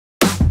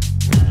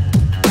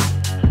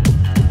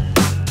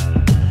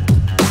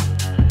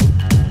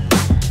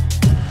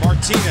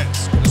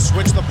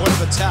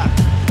attack.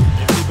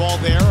 Empty ball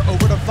there,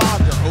 over to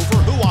Wagner, over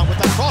Huan with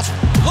that cross.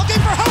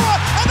 Looking for Huan,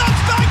 and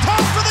that's backed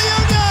home for the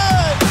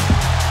Union!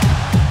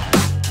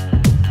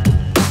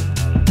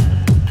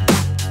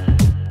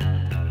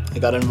 I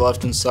got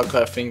involved in soccer,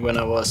 I think, when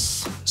I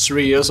was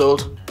 3 years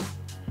old.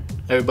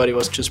 Everybody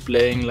was just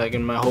playing like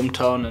in my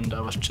hometown, and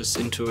I was just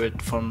into it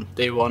from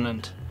day one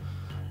and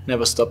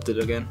never stopped it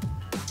again.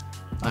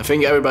 I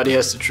think everybody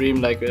has a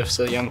dream, like as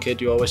a young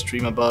kid you always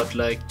dream about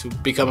like to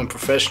become a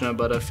professional,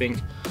 but I think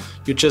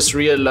you just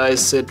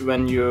realize it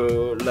when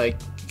you like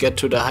get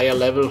to the higher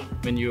level,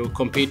 when you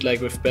compete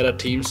like with better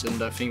teams.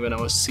 And I think when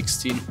I was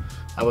 16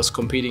 I was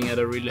competing at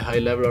a really high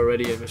level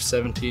already. With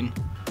 17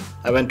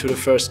 I went to the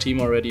first team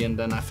already, and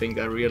then I think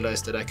I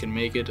realized that I can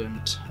make it,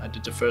 and I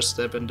did the first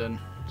step, and then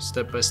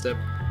step by step.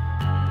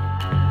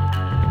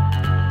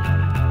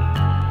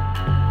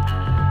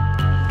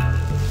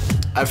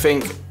 I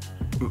think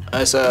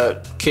as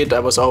a kid I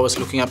was always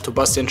looking up to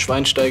Bastian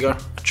Schweinsteiger,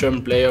 a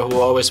German player who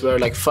always were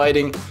like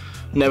fighting,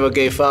 never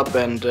gave up,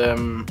 and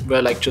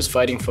were like just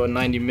fighting for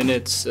 90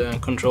 minutes,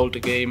 controlled the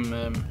game.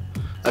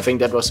 I think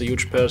that was a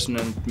huge person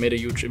and made a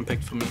huge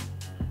impact for me.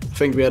 I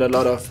think we had a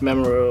lot of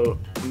memorable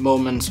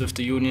moments with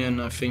the Union.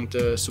 I think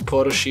the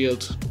supporter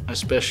shield,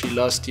 especially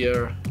last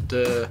year,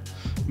 the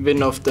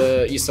win of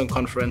the Eastern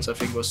Conference, I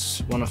think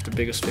was one of the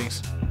biggest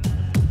things.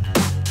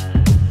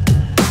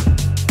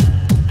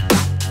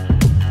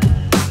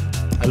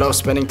 I love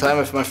spending time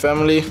with my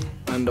family,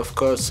 and of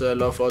course I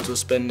love also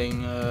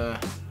spending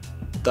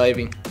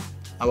diving.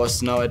 I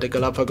was now at the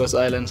Galapagos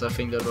Islands. I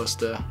think that was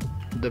the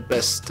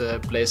best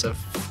place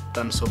I've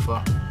done so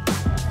far.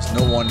 There's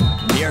no one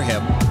near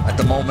him at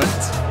the moment.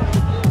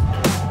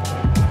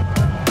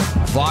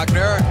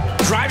 Wagner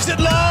drives it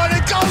low and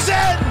it goes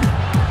in!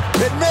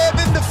 It may have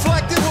been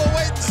deflected, we'll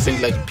wait and see. I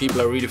think like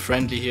people are really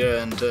friendly here,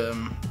 and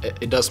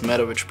it doesn't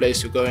matter which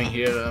place you're going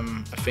here.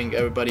 I think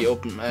everybody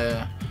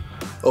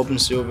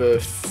opens you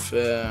with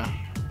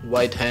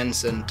white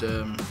hands and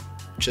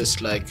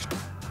just like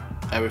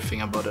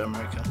everything about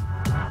America.